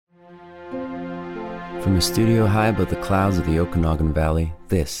From a studio high above the clouds of the Okanagan Valley,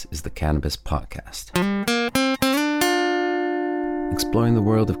 this is the Cannabis Podcast. Exploring the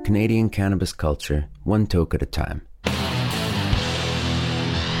world of Canadian cannabis culture, one toke at a time.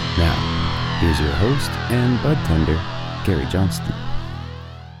 Now, here's your host and bud tender, Gary Johnston.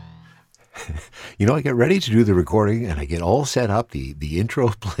 You know, I get ready to do the recording and I get all set up, the intro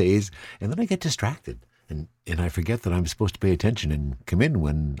plays, and then I get distracted. And I forget that I'm supposed to pay attention and come in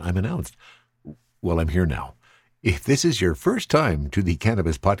when I'm announced. Well, I'm here now. If this is your first time to the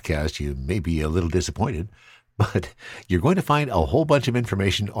Cannabis Podcast, you may be a little disappointed, but you're going to find a whole bunch of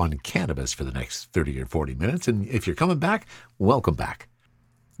information on cannabis for the next 30 or 40 minutes. And if you're coming back, welcome back.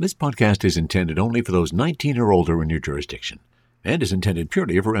 This podcast is intended only for those 19 or older in your jurisdiction and is intended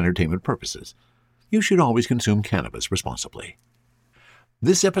purely for entertainment purposes. You should always consume cannabis responsibly.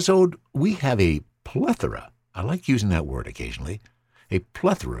 This episode, we have a plethora, I like using that word occasionally, a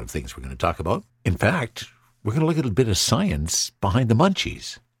plethora of things we're going to talk about. In fact, we're going to look at a bit of science behind the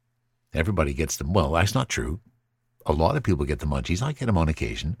Munchies. Everybody gets them. Well, that's not true. A lot of people get the Munchies. I get them on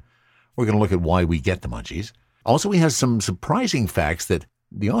occasion. We're going to look at why we get the Munchies. Also, we have some surprising facts that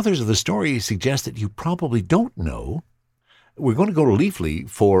the authors of the story suggest that you probably don't know. We're going to go to Leafly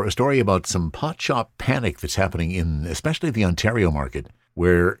for a story about some pot shop panic that's happening in especially the Ontario market,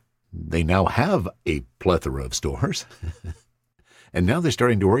 where they now have a plethora of stores. And now they're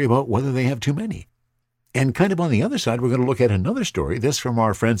starting to worry about whether they have too many. And kind of on the other side, we're going to look at another story, this from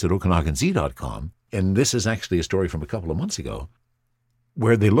our friends at OkanaganZ.com. And this is actually a story from a couple of months ago,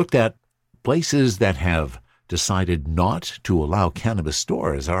 where they looked at places that have decided not to allow cannabis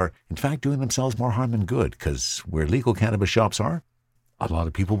stores are, in fact, doing themselves more harm than good, because where legal cannabis shops are, a lot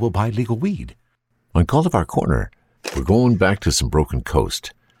of people will buy legal weed. On Cultivar Corner, we're going back to some Broken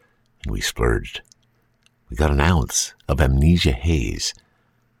Coast, and we splurged. We got an ounce of Amnesia Haze.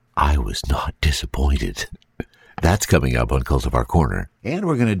 I was not disappointed. That's coming up on Cultivar Corner. And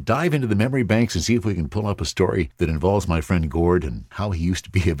we're going to dive into the memory banks and see if we can pull up a story that involves my friend Gord and how he used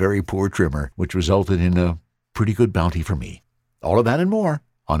to be a very poor trimmer, which resulted in a pretty good bounty for me. All of that and more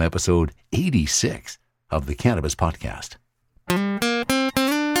on episode 86 of the Cannabis Podcast. And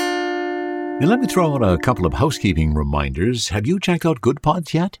let me throw out a couple of housekeeping reminders. Have you checked out Good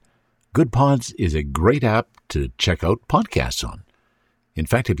Pods yet? Good Pods is a great app to check out podcasts on. In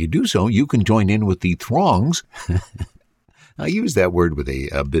fact, if you do so, you can join in with the throngs. I use that word with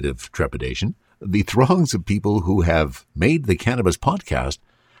a bit of trepidation. The throngs of people who have made the Cannabis Podcast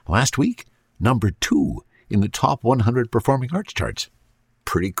last week, number 2 in the top 100 performing arts charts.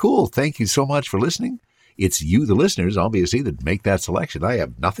 Pretty cool. Thank you so much for listening. It's you, the listeners, obviously, that make that selection. I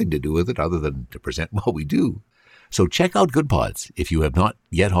have nothing to do with it other than to present what we do. So check out Good Pods if you have not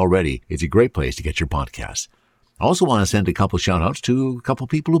yet already. It's a great place to get your podcasts. I also want to send a couple shout-outs to a couple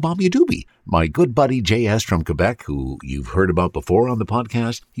people who bought me a doobie. My good buddy JS from Quebec, who you've heard about before on the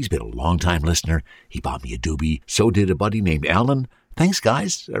podcast. He's been a long-time listener. He bought me a doobie. So did a buddy named Alan. Thanks,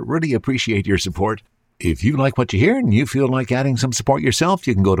 guys. I really appreciate your support. If you like what you hear and you feel like adding some support yourself,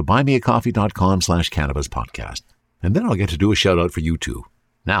 you can go to buymeacoffee.com/cannabispodcast. And then I'll get to do a shout-out for you too.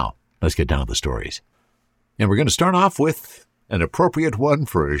 Now, let's get down to the stories. And we're going to start off with an appropriate one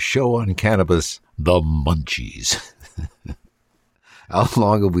for a show on cannabis, the Munchies. How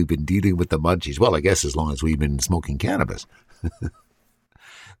long have we been dealing with the Munchies? Well, I guess as long as we've been smoking cannabis.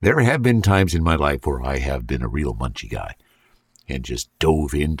 There have been times in my life where I have been a real munchie guy and just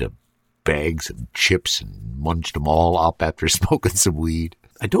dove into bags of chips and munched them all up after smoking some weed.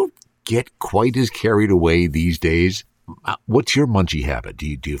 I don't get quite as carried away these days. What's your munchie habit?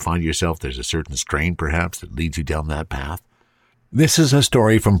 Do you find yourself there's a certain strain perhaps that leads you down that path? This is a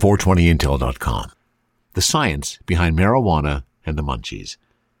story from 420intel.com. The science behind marijuana and the Munchies.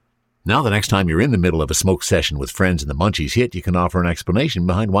 Now the next time you're in the middle of a smoke session with friends and the Munchies hit, you can offer an explanation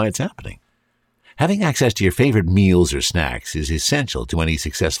behind why it's happening. Having access to your favorite meals or snacks is essential to any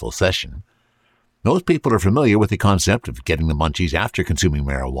successful session. Most people are familiar with the concept of getting the Munchies after consuming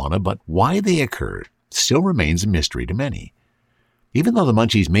marijuana, but why they occur still remains a mystery to many. Even though the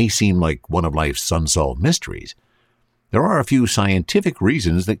Munchies may seem like one of life's unsolved mysteries, there are a few scientific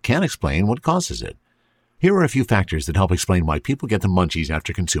reasons that can explain what causes it. Here are a few factors that help explain why people get the Munchies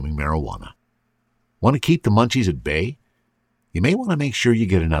after consuming marijuana. Want to keep the Munchies at bay? You may want to make sure you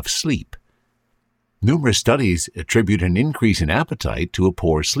get enough sleep. Numerous studies attribute an increase in appetite to a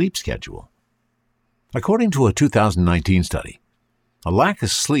poor sleep schedule. According to a 2019 study, a lack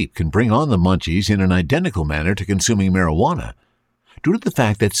of sleep can bring on the Munchies in an identical manner to consuming marijuana, due to the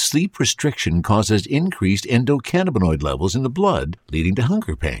fact that sleep restriction causes increased endocannabinoid levels in the blood, leading to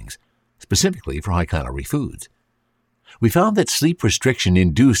hunger pangs, specifically for high-calorie foods. We found that sleep restriction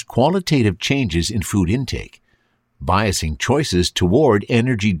induced qualitative changes in food intake, biasing choices toward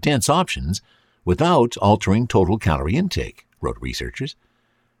energy-dense options without altering total calorie intake, wrote researchers.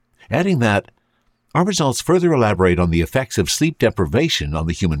 Adding that, our results further elaborate on the effects of sleep deprivation on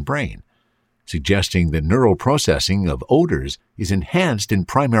the human brain, suggesting that neural processing of odors is enhanced in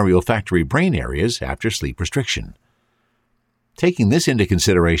primary olfactory brain areas after sleep restriction. Taking this into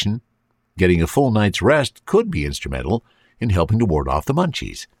consideration, getting a full night's rest could be instrumental in helping to ward off the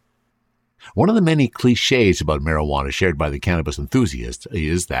munchies. One of the many cliches about marijuana shared by the cannabis enthusiasts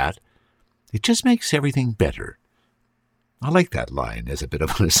is that it just makes everything better. I like that line as a bit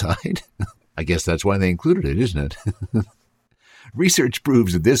of an aside. I guess that's why they included it, isn't it? Research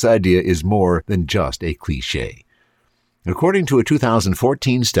proves that this idea is more than just a cliche. According to a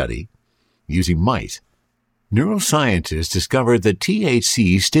 2014 study using mice, neuroscientists discovered that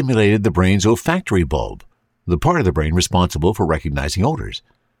THC stimulated the brain's olfactory bulb, the part of the brain responsible for recognizing odors,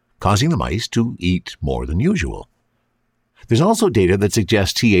 causing the mice to eat more than usual. There's also data that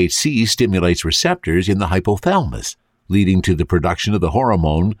suggests THC stimulates receptors in the hypothalamus, leading to the production of the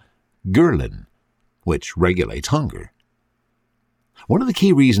hormone ghrelin, which regulates hunger. One of the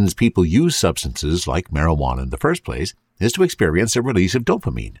key reasons people use substances like marijuana in the first place is to experience a release of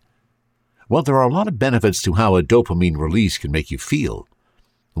dopamine. Well, there are a lot of benefits to how a dopamine release can make you feel.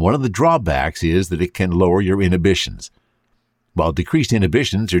 One of the drawbacks is that it can lower your inhibitions. While decreased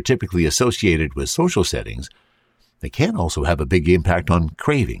inhibitions are typically associated with social settings, they can also have a big impact on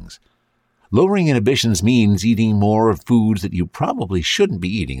cravings. Lowering inhibitions means eating more of foods that you probably shouldn't be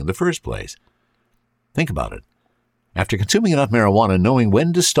eating in the first place. Think about it. After consuming enough marijuana, knowing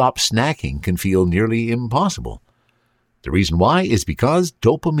when to stop snacking can feel nearly impossible. The reason why is because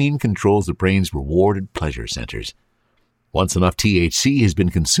dopamine controls the brain's reward and pleasure centers. Once enough THC has been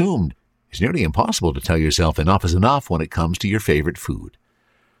consumed, it's nearly impossible to tell yourself enough is enough when it comes to your favorite food.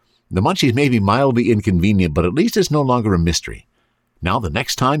 The munchies may be mildly inconvenient, but at least it's no longer a mystery. Now, the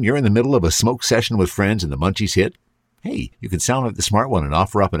next time you're in the middle of a smoke session with friends and the munchies hit, hey, you can sound like the smart one and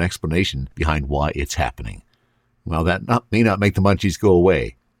offer up an explanation behind why it's happening. Well, that may not make the munchies go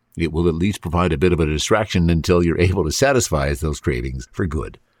away. It will at least provide a bit of a distraction until you're able to satisfy those cravings for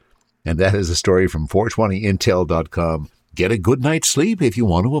good. And that is a story from 420intel.com. Get a good night's sleep if you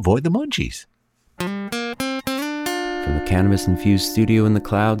want to avoid the munchies. From the cannabis-infused studio in the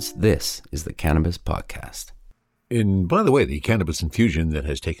clouds, this is the Cannabis Podcast. And by the way, the cannabis infusion that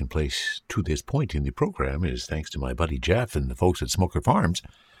has taken place to this point in the program is thanks to my buddy Jeff and the folks at Smoker Farms.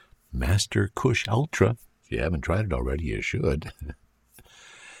 Master Kush Ultra. If you haven't tried it already, you should.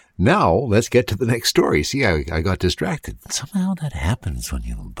 Now, let's get to the next story. See, I got distracted. Somehow that happens when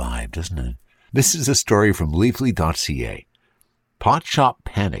you imbibe, doesn't it? This is a story from leafly.ca. Pot shop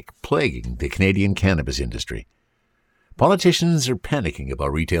panic plaguing the Canadian cannabis industry. Politicians are panicking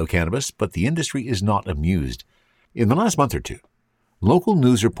about retail cannabis, but the industry is not amused. In the last month or two, local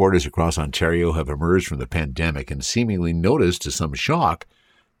news reporters across Ontario have emerged from the pandemic and seemingly noticed, to some shock,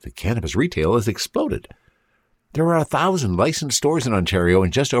 that cannabis retail has exploded. There are 1,000 licensed stores in Ontario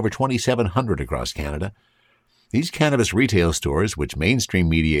and just over 2,700 across Canada. These cannabis retail stores, which mainstream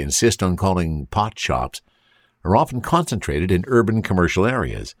media insist on calling pot shops, are often concentrated in urban commercial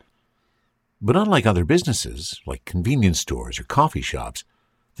areas. But unlike other businesses, like convenience stores or coffee shops,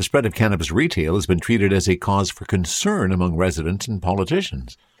 the spread of cannabis retail has been treated as a cause for concern among residents and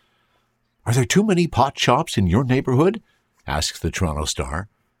politicians. Are there too many pot shops in your neighborhood? Asks the Toronto Star.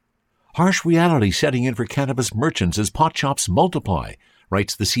 Harsh reality setting in for cannabis merchants as pot shops multiply,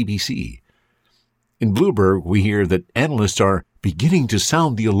 writes the CBC. In Bloomberg, we hear that analysts are beginning to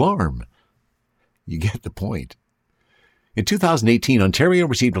sound the alarm. You get the point. In 2018, Ontario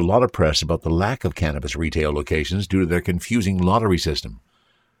received a lot of press about the lack of cannabis retail locations due to their confusing lottery system.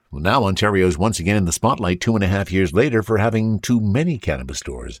 Well, now Ontario is once again in the spotlight 2.5 years later for having too many cannabis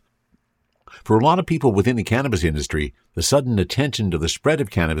stores. For a lot of people within the cannabis industry, the sudden attention to the spread of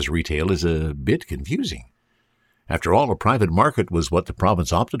cannabis retail is a bit confusing. After all, a private market was what the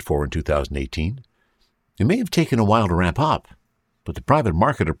province opted for in 2018. It may have taken a while to ramp up, but the private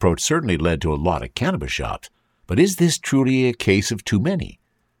market approach certainly led to a lot of cannabis shops. But is this truly a case of too many?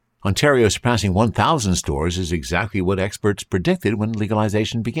 Ontario surpassing 1,000 stores is exactly what experts predicted when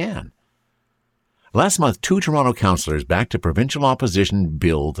legalization began. Last month, 2 Toronto councillors backed a provincial opposition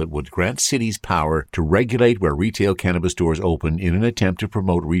bill that would grant cities power to regulate where retail cannabis stores open in an attempt to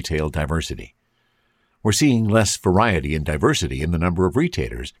promote retail diversity. We're seeing less variety and diversity in the number of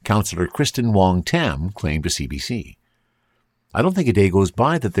retailers, Councillor Kristen Wong-Tam claimed to CBC. I don't think a day goes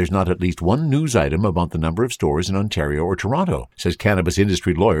by that there's not at least one news item about the number of stores in Ontario or Toronto, says cannabis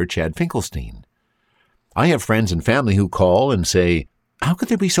industry lawyer Chad Finkelstein. I have friends and family who call and say, how could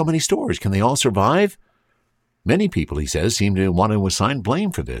there be so many stores? Can they all survive? Many people, he says, seem to want to assign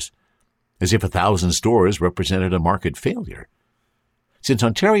blame for this, as if 1,000 stores represented a market failure. Since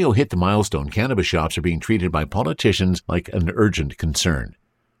Ontario hit the milestone, cannabis shops are being treated by politicians like an urgent concern.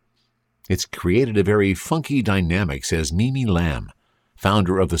 It's created a very funky dynamic, says Mimi Lam,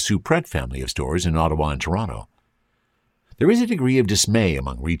 founder of the Supret family of stores in Ottawa and Toronto. There is a degree of dismay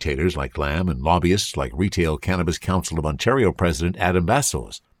among retailers like Lam and lobbyists like Retail Cannabis Council of Ontario President Adam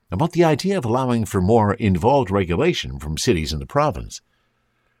Bassos about the idea of allowing for more involved regulation from cities in the province.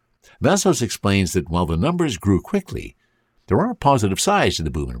 Bassos explains that while the numbers grew quickly, there are positive sides to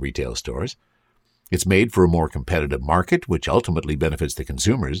the boom in retail stores. It's made for a more competitive market, which ultimately benefits the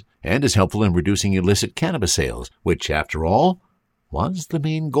consumers, and is helpful in reducing illicit cannabis sales, which, after all, was the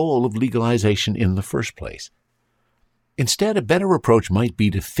main goal of legalization in the first place. Instead, a better approach might be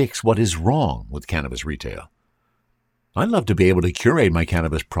to fix what is wrong with cannabis retail. I'd love to be able to curate my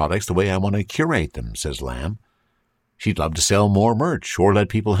cannabis products the way I want to curate them, says Lam. She'd love to sell more merch or let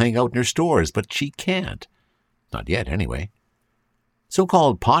people hang out in her stores, but she can't. Not yet, anyway.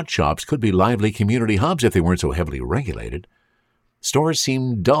 So-called pot shops could be lively community hubs if they weren't so heavily regulated. Stores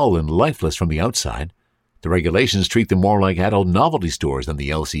seem dull and lifeless from the outside. The regulations treat them more like adult novelty stores than the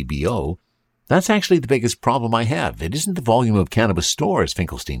LCBO. That's actually the biggest problem I have. It isn't the volume of cannabis stores,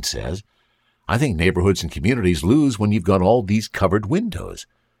 Finkelstein says. I think neighborhoods and communities lose when you've got all these covered windows.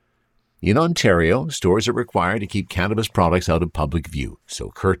 In Ontario, stores are required to keep cannabis products out of public view, so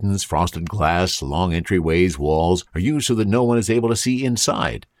curtains, frosted glass, long entryways, walls are used so that no one is able to see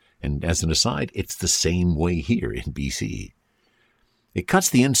inside. And as an aside, it's the same way here in BC. It cuts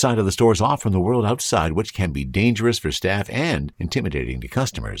the inside of the stores off from the world outside, which can be dangerous for staff and intimidating to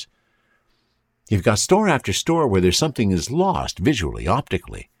customers. You've got store after store where there's something is lost visually,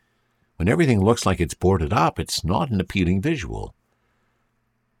 optically. When everything looks like it's boarded up, it's not an appealing visual.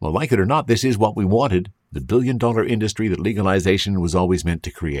 Well, like it or not, this is what we wanted, the billion-dollar industry that legalization was always meant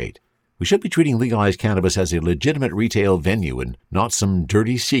to create. We should be treating legalized cannabis as a legitimate retail venue and not some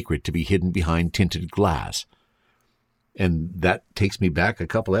dirty secret to be hidden behind tinted glass. And that takes me back a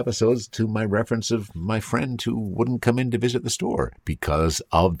couple episodes to my reference of my friend who wouldn't come in to visit the store because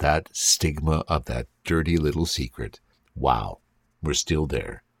of that stigma of that dirty little secret. Wow, we're still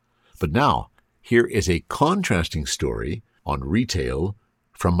there. But now, here is a contrasting story on retail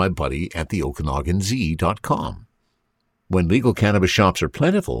from my buddy at the OkanaganZ.com. When legal cannabis shops are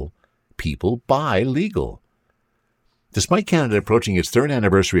plentiful, people buy legal. Despite Canada approaching its third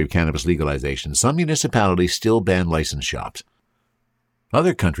anniversary of cannabis legalization, some municipalities still ban licensed shops.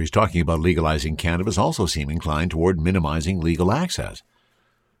 Other countries talking about legalizing cannabis also seem inclined toward minimizing legal access.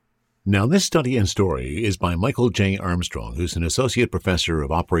 Now, this study and story is by Michael J. Armstrong, who's an associate professor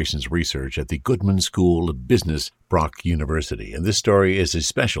of operations research at the Goodman School of Business, Brock University, and this story is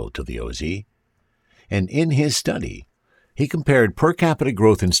special to the OZ. And in his study, he compared per capita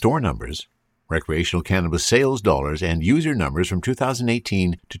growth in store numbers, recreational cannabis sales dollars, and user numbers from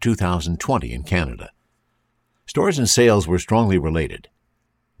 2018 to 2020 in Canada. Stores and sales were strongly related.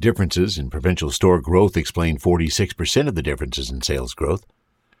 Differences in provincial store growth explain 46% of the differences in sales growth.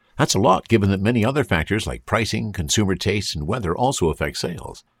 That's a lot given that many other factors like pricing, consumer tastes, and weather also affect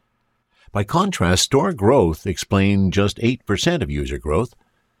sales. By contrast, store growth explained just 8% of user growth.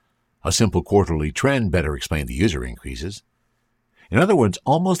 A simple quarterly trend better explained the user increases. In other words,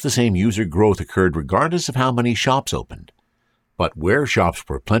 almost the same user growth occurred regardless of how many shops opened. But where shops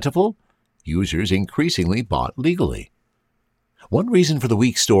were plentiful, users increasingly bought legally. One reason for the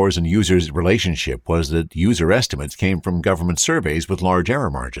weak stores and users' relationship was that user estimates came from government surveys with large error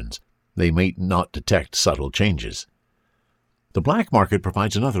margins. They might not detect subtle changes. The black market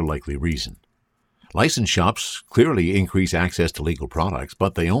provides another likely reason. Licensed shops clearly increase access to legal products,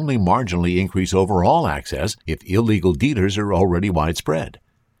 but they only marginally increase overall access if illegal dealers are already widespread.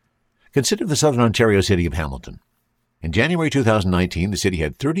 Consider the southern Ontario city of Hamilton. In January 2019, the city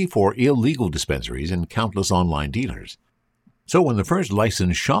had 34 illegal dispensaries and countless online dealers. So when the first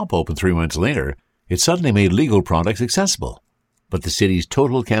licensed shop opened 3 months later, it suddenly made legal products accessible, but the city's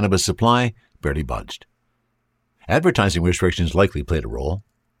total cannabis supply barely budged. Advertising restrictions likely played a role.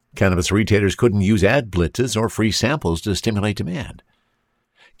 Cannabis retailers couldn't use ad blitzes or free samples to stimulate demand.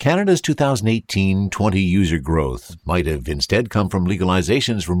 Canada's 2018-20 user growth might have instead come from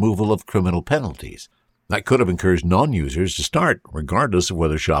legalization's removal of criminal penalties. That could have encouraged non-users to start, regardless of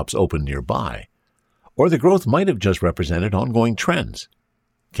whether shops opened nearby. Or the growth might have just represented ongoing trends.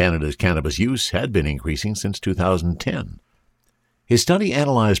 Canada's cannabis use had been increasing since 2010. His study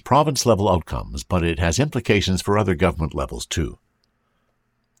analyzed province-level outcomes, but it has implications for other government levels too.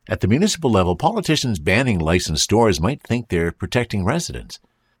 At the municipal level, politicians banning licensed stores might think they're protecting residents.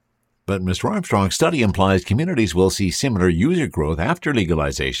 But Mr. Armstrong's study implies communities will see similar user growth after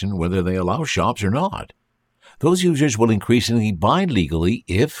legalization, whether they allow shops or not. Those users will increasingly buy legally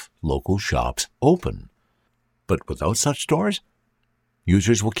if local shops open. But without such stores,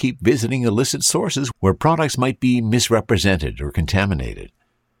 users will keep visiting illicit sources where products might be misrepresented or contaminated.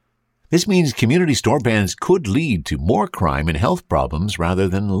 This means community store bans could lead to more crime and health problems rather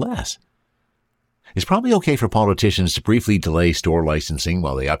than less. It's probably okay for politicians to briefly delay store licensing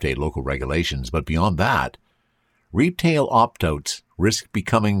while they update local regulations, but beyond that, retail opt-outs risk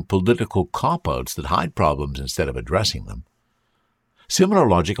becoming political cop-outs that hide problems instead of addressing them. Similar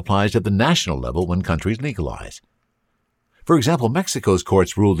logic applies at the national level when countries legalize. For example, Mexico's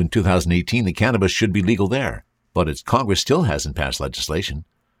courts ruled in 2018 that cannabis should be legal there, but its Congress still hasn't passed legislation.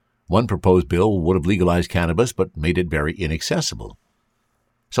 One proposed bill would have legalized cannabis but made it very inaccessible.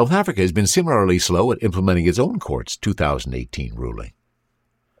 South Africa has been similarly slow at implementing its own court's 2018 ruling.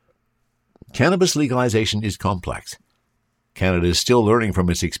 Cannabis legalization is complex. Canada is still learning from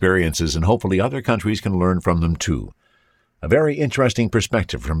its experiences, and hopefully other countries can learn from them too. A very interesting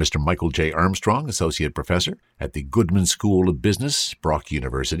perspective from Mr. Michael J. Armstrong, Associate Professor at the Goodman School of Business, Brock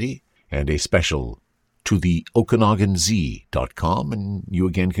University, and a special to the OkanaganZ.com, and you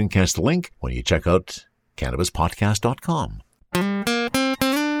again can catch the link when you check out CannabisPodcast.com.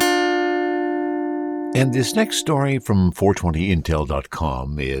 And this next story from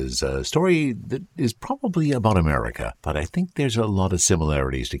 420intel.com is a story that is probably about America, but I think there's a lot of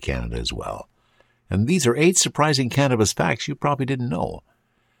similarities to Canada as well. And these are 8 surprising cannabis facts you probably didn't know.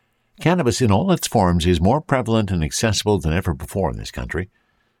 Cannabis in all its forms is more prevalent and accessible than ever before in this country.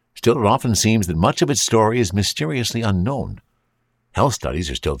 Still, it often seems that much of its story is mysteriously unknown. Health studies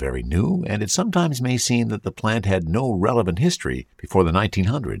are still very new, and it sometimes may seem that the plant had no relevant history before the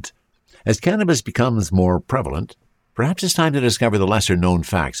 1900s. As cannabis becomes more prevalent, perhaps it's time to discover the lesser-known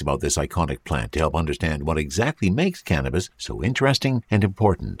facts about this iconic plant to help understand what exactly makes cannabis so interesting and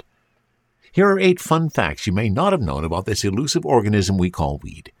important. Here are 8 fun facts you may not have known about this elusive organism we call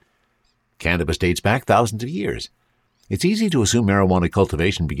weed. Cannabis dates back thousands of years. It's easy to assume marijuana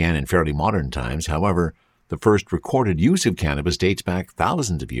cultivation began in fairly modern times. However, the first recorded use of cannabis dates back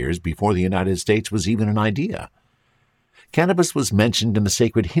thousands of years before the United States was even an idea. Cannabis was mentioned in the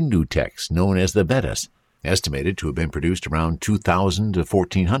sacred Hindu text known as the Vedas, estimated to have been produced around 2000 to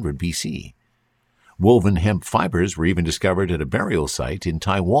 1400 BC. Woven hemp fibers were even discovered at a burial site in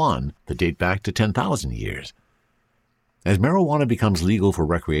Taiwan that date back to 10,000 years. As marijuana becomes legal for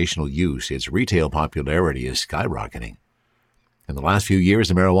recreational use, its retail popularity is skyrocketing. In the last few years,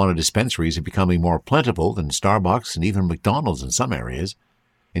 the marijuana dispensaries are becoming more plentiful than Starbucks and even McDonald's in some areas.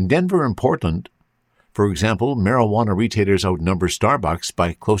 In Denver and Portland, for example, marijuana retailers outnumber Starbucks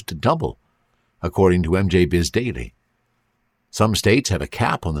by close to double, according to MJ Biz Daily. Some states have a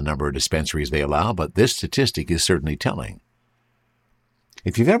cap on the number of dispensaries they allow, but this statistic is certainly telling.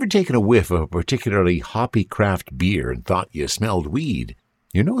 If you've ever taken a whiff of a particularly hoppy craft beer and thought you smelled weed,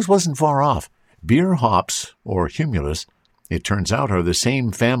 your nose wasn't far off. Beer hops, or humulus, it turns out are the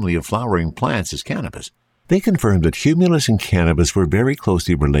same family of flowering plants as cannabis. They confirmed that humulus and cannabis were very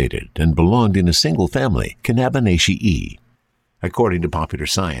closely related and belonged in a single family, Cannabinaceae, according to Popular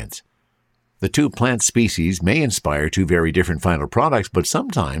Science. The 2 plant species may inspire 2 very different final products, but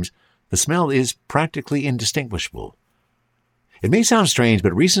sometimes the smell is practically indistinguishable. It may sound strange,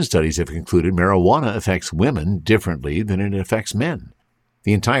 but recent studies have concluded marijuana affects women differently than it affects men.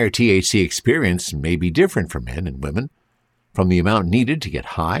 The entire THC experience may be different for men and women, from the amount needed to get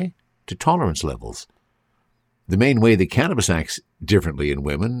high to tolerance levels. The main way that cannabis acts differently in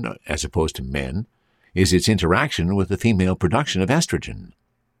women, as opposed to men, is its interaction with the female production of estrogen.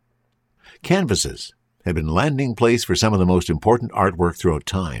 Canvases have been landing place for some of the most important artwork throughout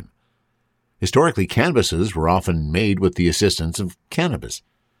time. Historically, canvases were often made with the assistance of cannabis.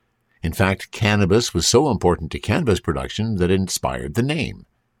 In fact, cannabis was so important to canvas production that it inspired the name.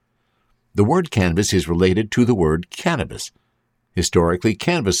 The word canvas is related to the word cannabis. Historically,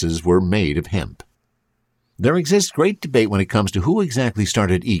 canvases were made of hemp. There exists great debate when it comes to who exactly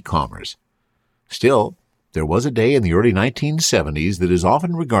started e-commerce. Still, there was a day in the early 1970s that is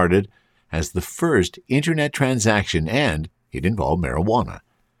often regarded as the first internet transaction, and it involved marijuana.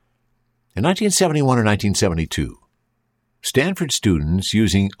 In 1971 or 1972, Stanford students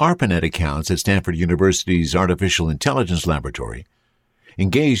using ARPANET accounts at Stanford University's Artificial Intelligence Laboratory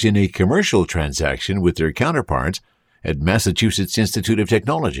engaged in a commercial transaction with their counterparts at Massachusetts Institute of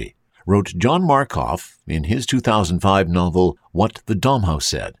Technology, wrote John Markoff in his 2005 novel What the Domhouse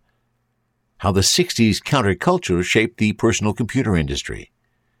Said, How the 60s Counterculture Shaped the Personal Computer Industry.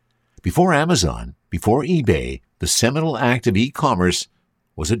 Before Amazon, before eBay, the seminal act of e-commerce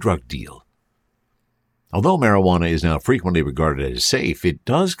was a drug deal. Although marijuana is now frequently regarded as safe, it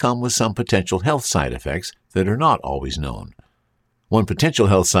does come with some potential health side effects that are not always known. One potential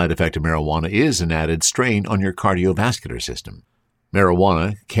health side effect of marijuana is an added strain on your cardiovascular system.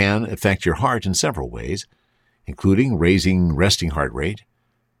 Marijuana can affect your heart in several ways, including raising resting heart rate,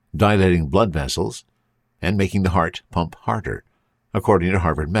 dilating blood vessels, and making the heart pump harder, according to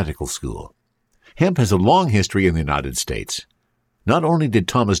Harvard Medical School. Hemp has a long history in the United States. Not only did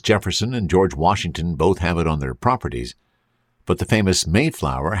Thomas Jefferson and George Washington both have it on their properties, but the famous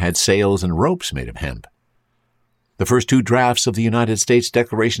Mayflower had sails and ropes made of hemp. The first 2 drafts of the United States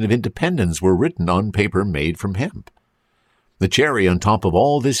Declaration of Independence were written on paper made from hemp. The cherry on top of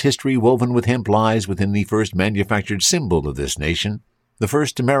all this history woven with hemp lies within the first manufactured symbol of this nation. The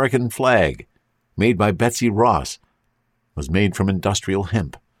first American flag, made by Betsy Ross, was made from industrial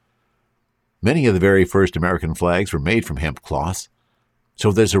hemp. Many of the very first American flags were made from hemp cloths,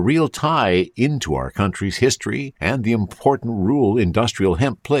 so there's a real tie into our country's history and the important role industrial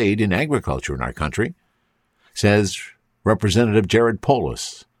hemp played in agriculture in our country, says Representative Jared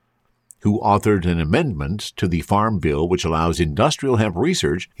Polis, who authored an amendment to the Farm Bill which allows industrial hemp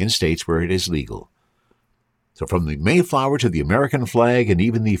research in states where it is legal. So from the Mayflower to the American flag and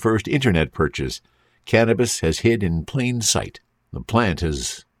even the first Internet purchase, cannabis has hid in plain sight. The plant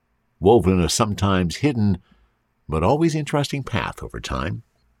has woven a sometimes hidden but always interesting path over time,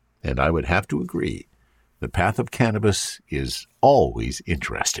 and I would have to agree, the path of cannabis is always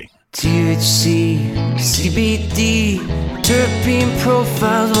interesting. THC, CBD, terpene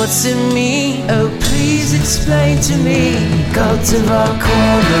profiles, what's in me? Oh, please explain to me. Cultivar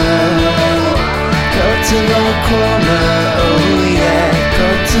Corner, Cultivar Corner, oh yeah.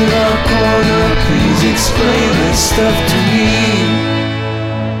 Cultivar Corner, please explain this stuff to me.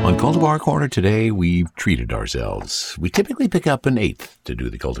 On Cultivar Corner today, we've treated ourselves. We typically pick up an eighth to do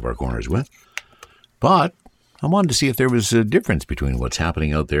the Cultivar Corners with, but I wanted to see if there was a difference between what's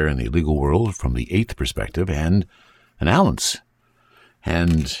happening out there in the legal world from the eighth perspective and an ounce.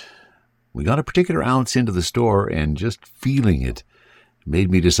 And we got a particular ounce into the store, and just feeling it made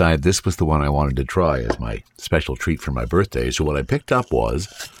me decide this was the one I wanted to try as my special treat for my birthday. So what I picked up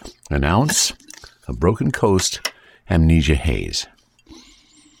was an ounce of Broken Coast Amnesia Haze.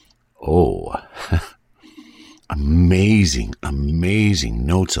 Oh, amazing, amazing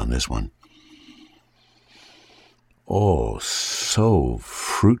notes on this one. Oh, so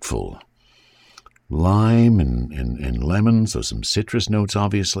fruitful. Lime and lemon, so some citrus notes,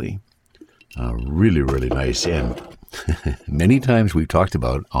 obviously. Really, really nice. And many times we've talked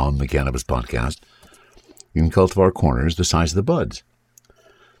about on the Cannabis podcast, in Cultivar Corners, the size of the buds.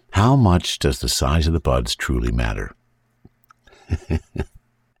 How much does the size of the buds truly matter?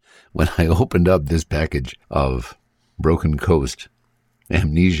 When I opened up this package of Broken Coast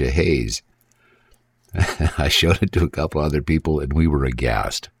Amnesia Haze, I showed it to a couple other people, and we were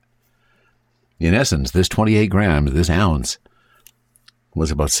aghast. In essence, this 28 grams, this ounce,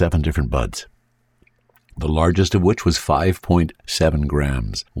 was about 7 different buds, the largest of which was 5.7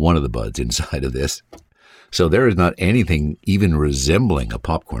 grams, one of the buds inside of this. So there is not anything even resembling a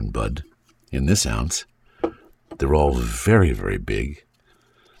popcorn bud in this ounce. They're all very, very big.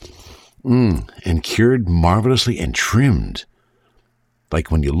 And cured marvelously and trimmed. Like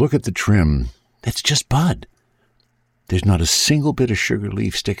when you look at the trim, that's just bud. There's not a single bit of sugar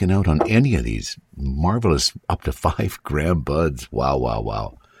leaf sticking out on any of these marvelous up to 5 gram buds. Wow, wow,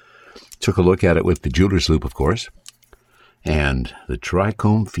 wow. Took a look at it with the jeweler's loupe, of course. And the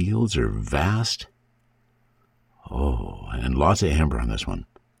trichome fields are vast. Oh, and lots of amber on this one.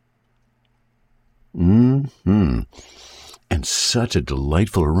 And such a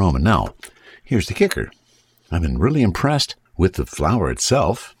delightful aroma. Now, here's the kicker. I've been really impressed with the flower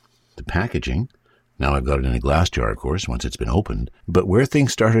itself, the packaging. Now I've got it in a glass jar, of course, once it's been opened. But where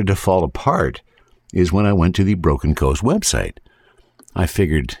things started to fall apart is when I went to the Broken Coast website. I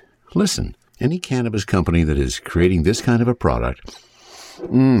figured, listen, any cannabis company that is creating this kind of a product,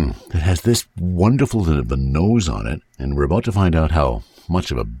 that has this wonderful of a nose on it, and we're about to find out how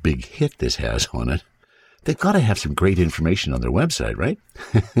much of a big hit this has on it, they've got to have some great information on their website, right?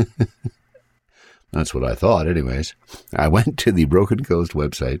 That's what I thought, anyways. I went to the Broken Coast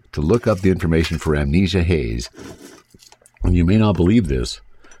website to look up the information for Amnesia Haze. And you may not believe this,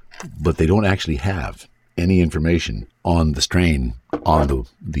 but they don't actually have any information on the strain on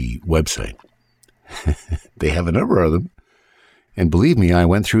the website. They have a number of them. And believe me, I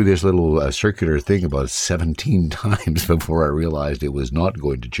went through this little circular thing about 17 times before I realized it was not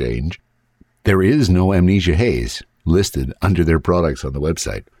going to change. There is no Amnesia Haze listed under their products on the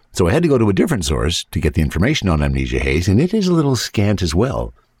website. So I had to go to a different source to get the information on Amnesia Haze, and it is a little scant as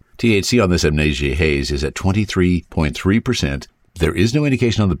well. THC on this Amnesia Haze is at 23.3%. There is no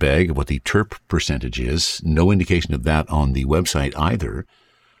indication on the bag of what the terp percentage is, no indication of that on the website either.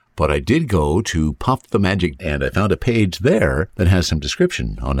 But I did go to Puff the Magic, and I found a page there that has some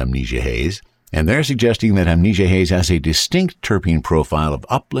description on Amnesia Haze. And they're suggesting that Amnesia Haze has a distinct terpene profile of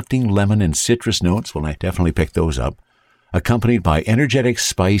uplifting lemon and citrus notes. Well, I definitely picked those up. Accompanied by energetic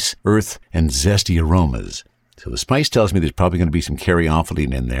spice, earth, and zesty aromas. So the spice tells me there's probably going to be some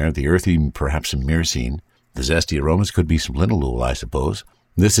caryophyllene in there. The earthy, perhaps some myrcene. The zesty aromas could be some linalool, I suppose.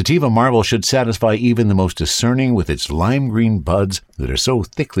 The sativa marble should satisfy even the most discerning with its lime green buds that are so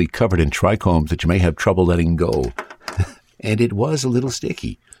thickly covered in trichomes that you may have trouble letting go. And it was a little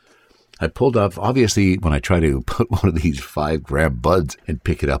sticky. I pulled off, obviously, when I try to put one of these 5-gram buds and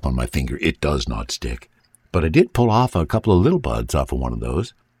pick it up on my finger, it does not stick. But I did pull off a couple of little buds off of one of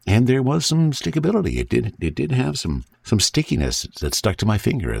those, and there was some stickability. It did have some stickiness that stuck to my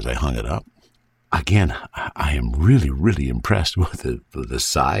finger as I hung it up. Again, I am really, really impressed with the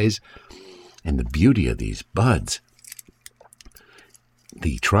size and the beauty of these buds.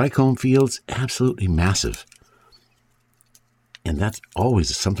 The trichome field's absolutely massive. And that's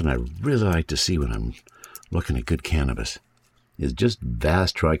always something I really like to see when I'm looking at good cannabis, is just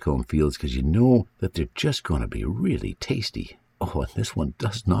vast trichome fields, because you know that they're just going to be really tasty. Oh, and this one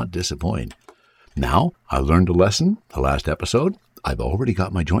does not disappoint. Now, I learned a lesson the last episode. I've already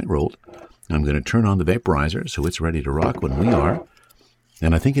got my joint rolled. I'm going to turn on the vaporizer so it's ready to rock when we are.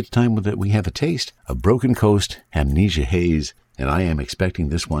 And I think it's time that we have a taste of Broken Coast Amnesia Haze. And I am expecting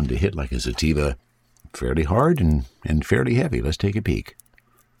this one to hit like a sativa, fairly hard and fairly heavy. Let's take a peek.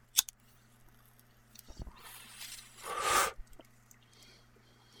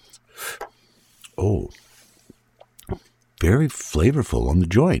 Oh, very flavorful on the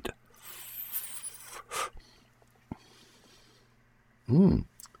joint.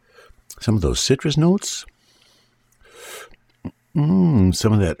 Some of those citrus notes.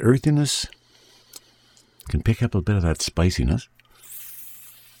 Some of that earthiness. Can pick up a bit of that spiciness.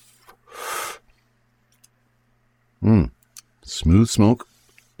 Smooth smoke.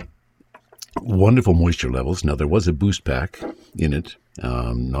 Wonderful moisture levels. Now, there was a boost pack in it.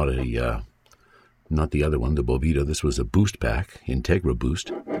 Not the other one, the Bovito. This was a boost pack, Integra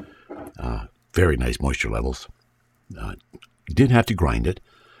Boost. Very nice moisture levels. Did have to grind it.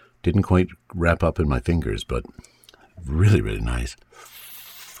 Didn't quite wrap up in my fingers, but really, really nice.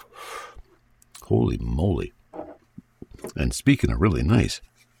 Holy moly. And speaking of really nice,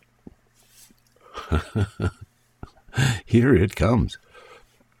 here it comes.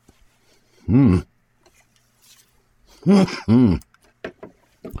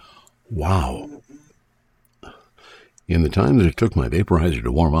 Wow. In the time that it took my vaporizer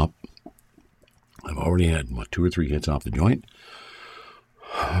to warm up, I've already had 2 or 3 hits off the joint.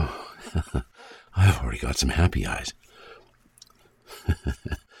 I've already got some happy eyes.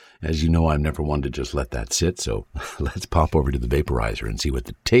 As you know, I'm never one to just let that sit, so let's pop over to the vaporizer and see what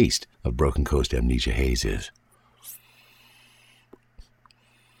the taste of Broken Coast Amnesia Haze is.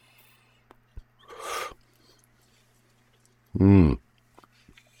 The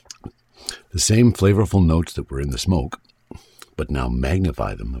same flavorful notes that were in the smoke, but now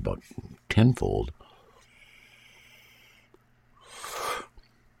magnify them about tenfold.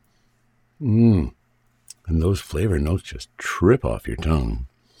 And those flavor notes just trip off your tongue.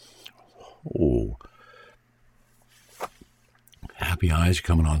 Oh. Happy eyes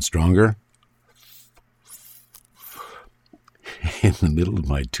coming on stronger. In the middle of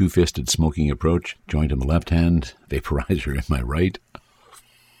my 2-fisted smoking approach, joint in the left hand, vaporizer in my right.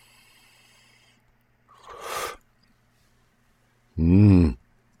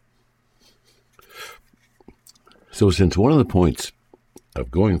 So since one of the points of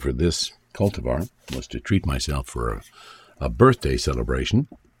going for this cultivar was to treat myself for a birthday celebration,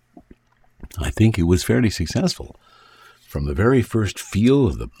 I think it was fairly successful. From the very first feel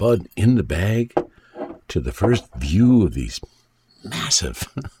of the bud in the bag to the first view of these massive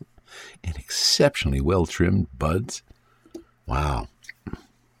and exceptionally well-trimmed buds. Wow.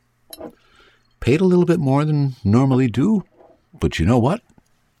 Paid a little bit more than normally do, but you know what?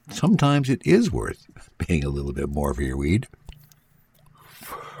 Sometimes it is worth paying a little bit more for your weed.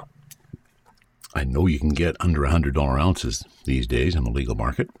 I know you can get under $100 ounces these days in the legal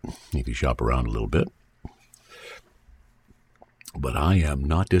market if you shop around a little bit. But I am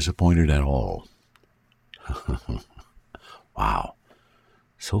not disappointed at all. Wow.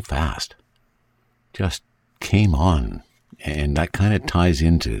 So fast. Just came on. And that kind of ties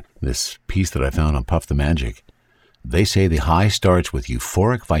into this piece that I found on Puff the Magic They say the high starts with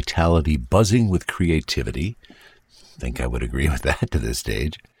euphoric vitality, buzzing with creativity. I think I would agree with that to this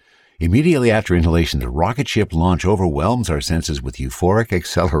stage. Immediately after inhalation, the rocket ship launch overwhelms our senses with euphoric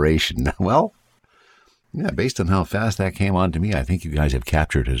acceleration. Well, yeah, based on how fast that came on to me, I think you guys have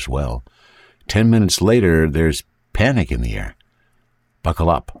captured it as well. 10 minutes later, there's panic in the air.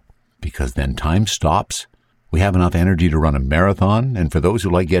 Buckle up, because then time stops. We have enough energy to run a marathon, and for those who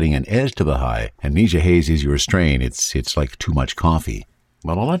like getting an edge to the high, amnesia haze is your strain. It's like too much coffee.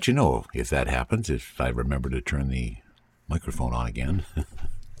 Well, I'll let you know if that happens, if I remember to turn the microphone on again.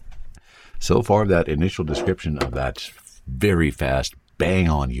 So far, that initial description of that very fast,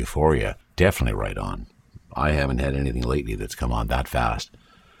 bang-on euphoria, definitely right on. I haven't had anything lately that's come on that fast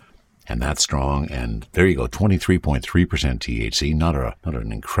and that strong. And there you go, 23.3% THC, not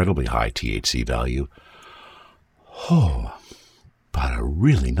an incredibly high THC value. Oh, but a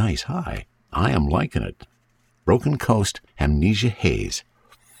really nice high. I am liking it. Broken Coast Amnesia Haze.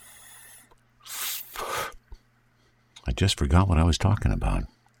 I just forgot what I was talking about.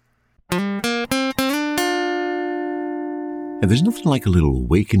 And there's nothing like a little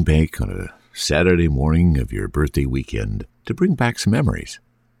wake and bake on a Saturday morning of your birthday weekend to bring back some memories.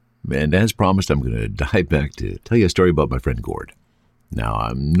 And as promised, I'm going to dive back to tell you a story about my friend Gord. Now,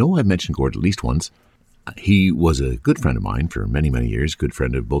 I know I've mentioned Gord at least once. He was a good friend of mine for many, many years, good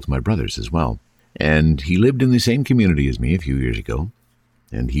friend of both my brothers as well. And he lived in the same community as me a few years ago,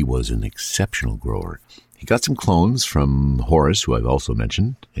 and he was an exceptional grower. He got some clones from Horace, who I've also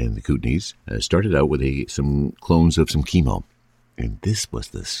mentioned, and the Kootenays. Started out with some clones of some chemo, and this was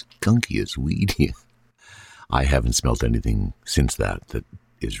the skunkiest weed. I haven't smelt anything since that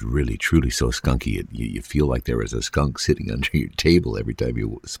is really, truly so skunky. You feel like there is a skunk sitting under your table every time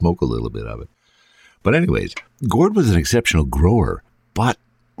you smoke a little bit of it. But anyways, Gord was an exceptional grower, but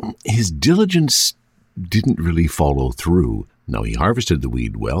his diligence didn't really follow through. Now, he harvested the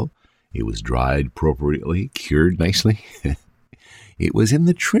weed well. It was dried appropriately, cured nicely. It was in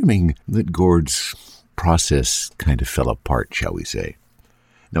the trimming that Gord's process kind of fell apart, shall we say.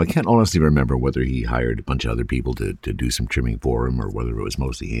 Now, I can't honestly remember whether he hired a bunch of other people to do some trimming for him or whether it was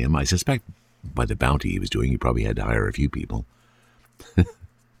mostly him. I suspect by the bounty he was doing, he probably had to hire a few people.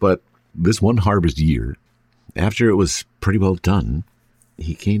 But this one harvest year, after it was pretty well done,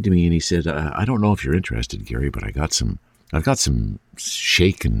 he came to me and he said, I don't know if you're interested, Gary, but I've got some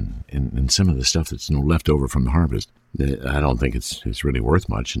shake and some of the stuff that's left over from the harvest. I don't think it's really worth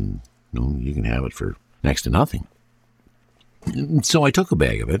much, and you can have it for next to nothing. So I took a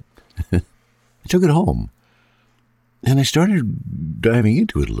bag of it. I took it home, and I started diving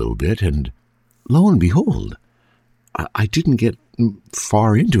into it a little bit, and lo and behold, I didn't get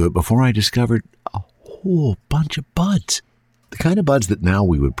far into it before I discovered a whole bunch of buds. The kind of buds that now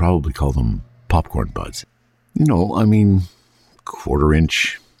we would probably call them popcorn buds.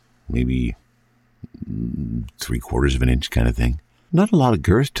 Quarter-inch, maybe 3/4 of an inch kind of thing. Not a lot of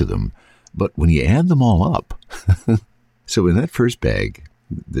girth to them, but when you add them all up. So in that first bag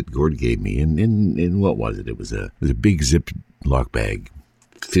that Gord gave me, in what was it? It was a big Ziploc bag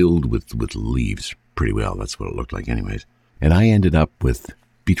filled with leaves. Pretty well, that's what it looked like anyways. And I ended up with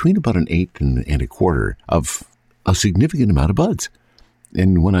between about an eighth and a quarter of a significant amount of buds.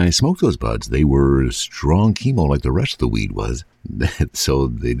 And when I smoked those buds, they were strong chemo like the rest of the weed was. So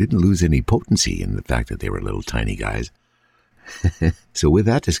they didn't lose any potency in the fact that they were little tiny guys. So with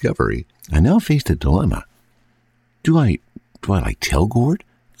that discovery, I now faced a dilemma. Do I tell Gord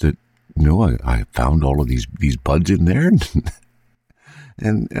that, I found all of these buds in there?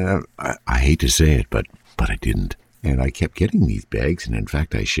 And I hate to say it, but I didn't. And I kept getting these bags, and in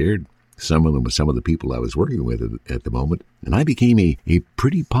fact, I shared some of them with some of the people I was working with at the moment. And I became a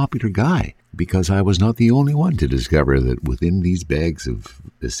pretty popular guy because I was not the only one to discover that within these bags of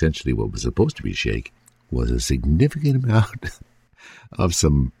essentially what was supposed to be shake was a significant amount of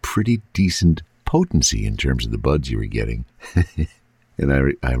some pretty decent potency in terms of the buds you were getting.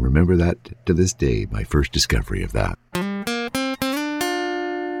 And I remember that to this day, my first discovery of that.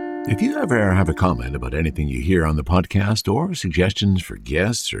 If you ever have a comment about anything you hear on the podcast or suggestions for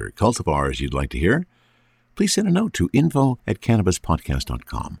guests or cultivars you'd like to hear, please send a note to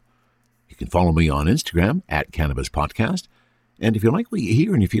info@cannabispodcast.com. You can follow me on Instagram @cannabispodcast. And if you like what you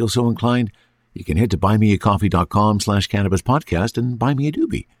hear and you feel so inclined, you can head to buymeacoffee.com/cannabispodcast and buy me a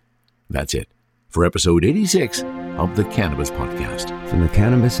doobie. That's it for episode 86 of the Cannabis Podcast. From the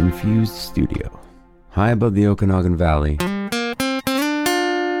Cannabis-infused studio, high above the Okanagan Valley,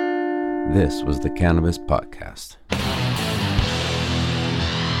 this was the Cannabis Podcast.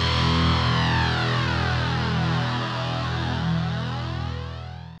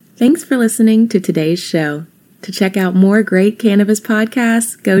 Thanks for listening to today's show. To check out more great cannabis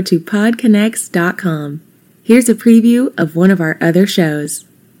podcasts, go to podconnects.com. Here's a preview of one of our other shows.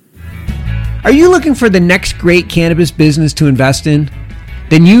 Are you looking for the next great cannabis business to invest in?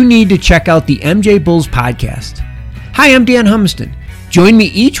 Then you need to check out the MJ Bulls podcast. Hi, I'm Dan Humiston. Join me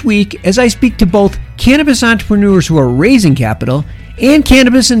each week as I speak to both cannabis entrepreneurs who are raising capital and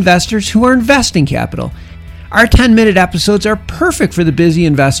cannabis investors who are investing capital. Our 10-minute episodes are perfect for the busy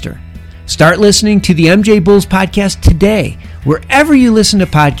investor. Start listening to the MJ Bulls podcast today, wherever you listen to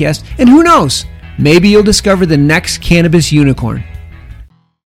podcasts, and who knows, maybe you'll discover the next cannabis unicorn.